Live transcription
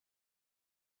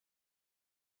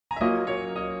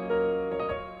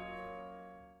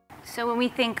So when we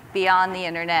think beyond the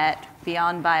internet,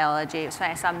 beyond biology, so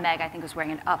I saw Meg, I think, was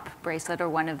wearing an up bracelet or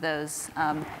one of those.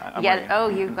 Oh,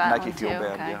 you got Nike one too? Feel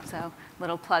Bad, okay, yeah. so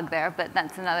little plug there, but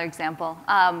that's another example.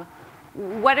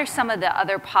 What are some of the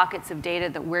other pockets of data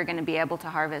that we're going to be able to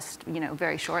harvest,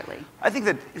 very shortly? I think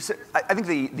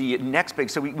the next big,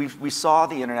 so we saw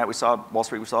the internet, we saw Wall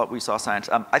Street, we saw science.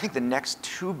 I think the next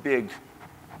two big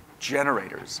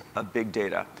generators of big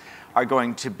data are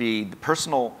going to be the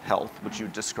personal health, which you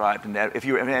described, and that if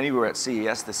you were anywhere at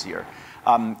CES this year,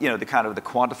 the kind of the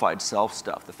quantified self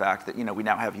stuff, the fact that we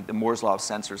now have the Moore's law of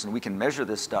sensors and we can measure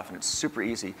this stuff and it's super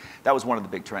easy. That was one of the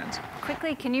big trends.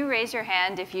 Quickly, can you raise your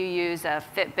hand if you use a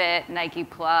Fitbit, Nike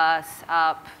Plus,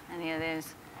 Up, any of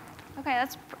these? Okay,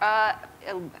 that's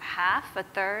half, a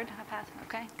third, half.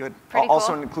 Okay. Good. Pretty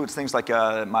also cool. includes things like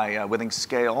my Withings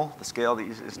scale, the scale that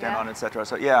you stand on, et cetera.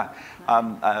 So yeah,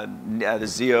 the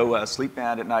Zio sleep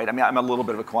band at night. I mean, I'm a little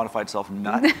bit of a quantified self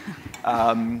nut,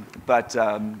 but.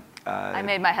 I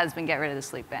made my husband get rid of the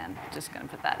sleep band. Just going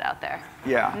to put that out there.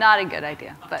 Yeah. Not a good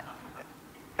idea, but.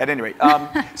 At any rate,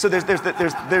 so there's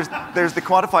the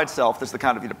quantified self. There's the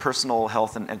kind of personal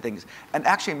health and things, and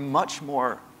actually much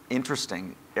more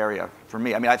interesting area for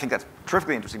me. I mean, I think that's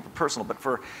terrifically interesting for personal, but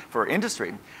for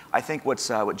industry, I think what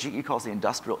GE calls the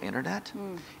industrial internet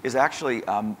is actually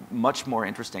much more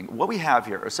interesting. What we have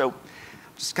here, so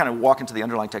just kind of walk into the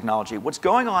underlying technology. What's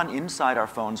going on inside our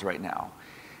phones right now?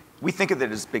 We think of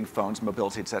it as big phones,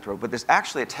 mobility, et cetera, but there's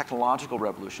actually a technological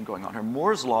revolution going on here.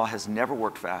 Moore's law has never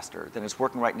worked faster than it's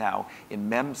working right now in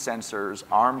MEMS sensors,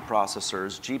 ARM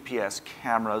processors, GPS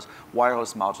cameras,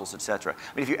 wireless modules, et cetera.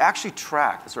 I mean, if you actually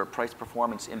track the sort of price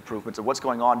performance improvements of what's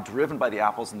going on driven by the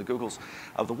Apples and the Googles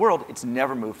of the world, it's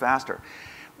never moved faster.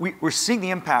 We're seeing the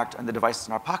impact on the devices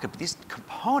in our pocket, but these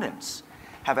components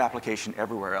have application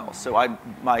everywhere else. So a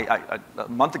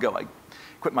month ago, I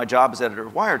quit my job as editor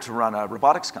of Wired to run a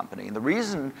robotics company. And the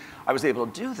reason I was able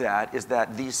to do that is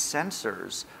that these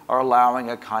sensors are allowing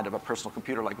a kind of a personal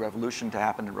computer-like revolution to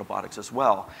happen in robotics as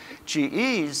well.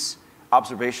 GE's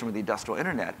observation with the industrial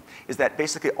internet is that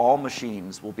basically all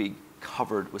machines will be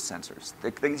covered with sensors.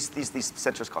 These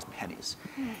sensors cost pennies.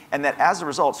 And that as a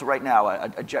result, so right now,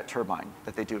 a jet turbine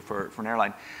that they do for an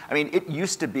airline, I mean, it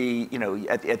used to be,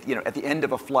 at the end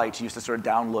of a flight, you used to sort of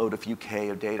download a few K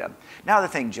of data. Now the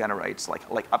thing generates like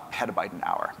a petabyte an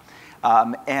hour.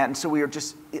 And so we are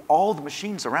just, all the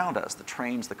machines around us, the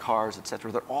trains, the cars, et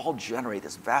cetera, they all generate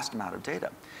this vast amount of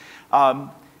data.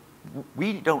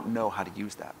 We don't know how to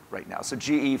use that right now. So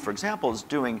GE, for example, is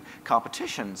doing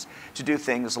competitions to do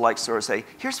things like sort of say,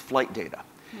 here's flight data.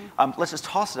 Let's just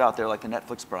toss it out there like the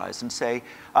Netflix prize and say,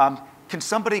 can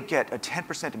somebody get a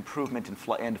 10% improvement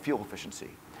in fuel efficiency?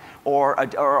 Or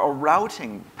a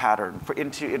routing pattern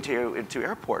into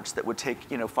airports that would take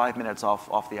 5 minutes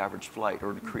off the average flight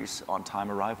or increase on-time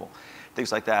arrival,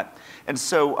 things like that. And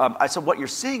so, so what you're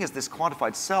seeing is this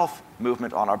quantified self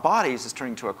movement on our bodies is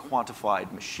turning to a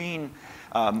quantified machine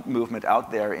movement out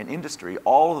there in industry.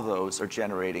 All of those are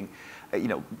generating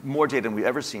more data than we've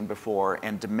ever seen before,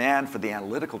 and demand for the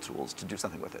analytical tools to do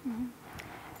something with it.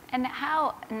 And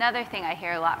another thing I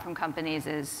hear a lot from companies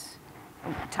is,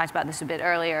 we talked about this a bit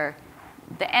earlier,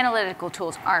 the analytical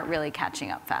tools aren't really catching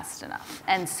up fast enough.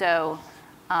 And so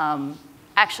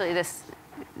actually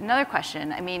another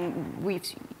question, I mean, we've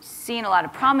seen a lot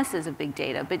of promises of big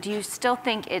data, but do you still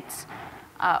think it's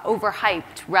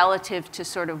overhyped relative to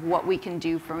sort of what we can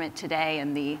do from it today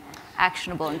and the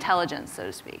actionable intelligence, so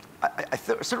to speak? I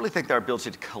certainly think that our ability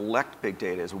to collect big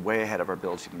data is way ahead of our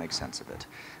ability to make sense of it.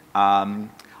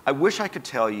 I wish I could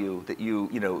tell you that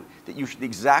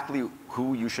exactly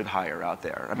who you should hire out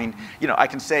there. I mean, I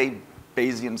can say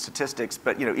Bayesian statistics,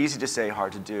 but easy to say,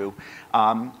 hard to do.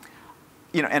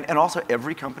 And also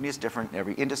every company is different,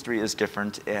 every industry is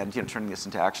different, and turning this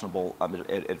into actionable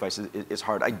advice is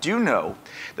hard. I do know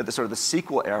that the sort of the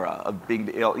SQL era of being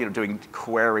doing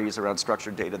queries around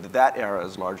structured data, that era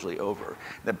is largely over.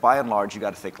 That by and large you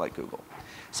got to think like Google.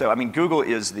 So I mean, Google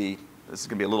is this is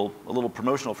going to be a little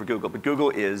promotional for Google, but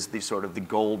Google is the sort of the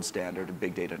gold standard of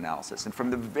big data analysis. And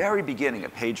from the very beginning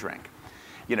of PageRank,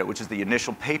 which is the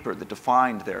initial paper that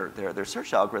defined their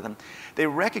search algorithm, they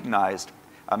recognized,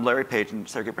 Larry Page and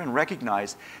Sergey Brin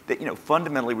recognized that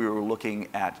fundamentally we were looking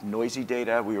at noisy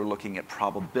data, we were looking at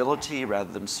probability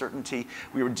rather than certainty.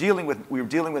 We were dealing with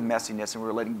messiness, and we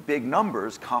were letting big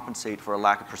numbers compensate for a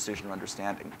lack of precision or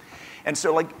understanding. And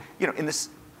so, like in this.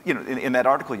 In that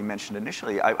article you mentioned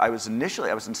initially, I was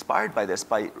inspired by this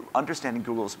by understanding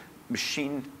Google's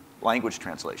machine language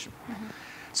translation.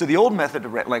 So the old method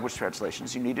of language translation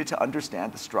is you needed to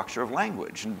understand the structure of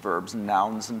language and verbs and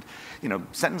nouns and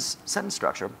sentence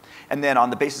structure. And then on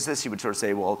the basis of this, you would sort of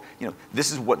say, well,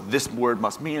 this is what this word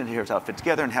must mean, and here's how it fits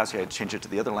together, and how's you change it to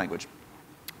the other language.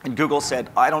 And Google said,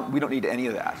 we don't need any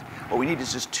of that. What we need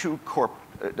is just a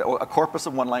corpus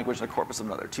of one language and a corpus of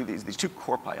another. These two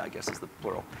corpi, I guess, is the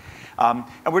plural. And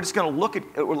we're just going to look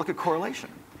at correlation.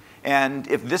 And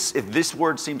if this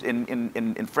word seems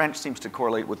in French seems to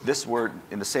correlate with this word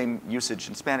in the same usage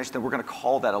in Spanish, then we're going to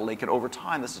call that a link, and over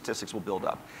time the statistics will build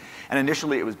up. And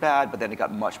initially it was bad, but then it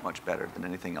got much, much better than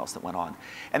anything else that went on.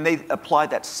 And they applied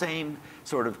that same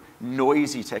sort of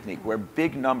noisy technique where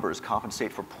big numbers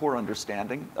compensate for poor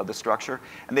understanding of the structure,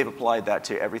 and they've applied that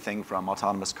to everything from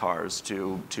autonomous cars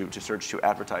to search to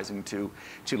advertising to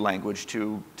language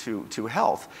to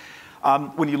health.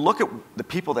 When you look at the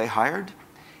people they hired,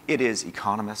 it is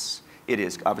economists, it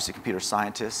is obviously computer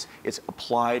scientists, it's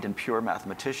applied and pure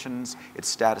mathematicians, it's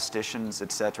statisticians,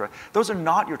 et cetera. Those are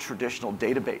not your traditional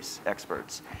database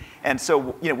experts. And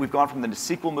so we've gone from the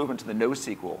SQL movement to the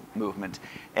NoSQL movement,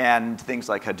 and things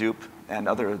like Hadoop and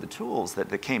other of the tools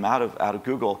that came out of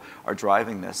Google are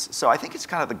driving this. So I think it's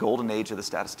kind of the golden age of the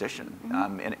statistician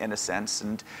in a sense.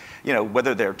 And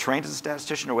whether they're trained as a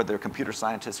statistician or whether they're computer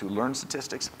scientists who learn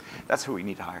statistics, that's who we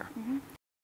need to hire.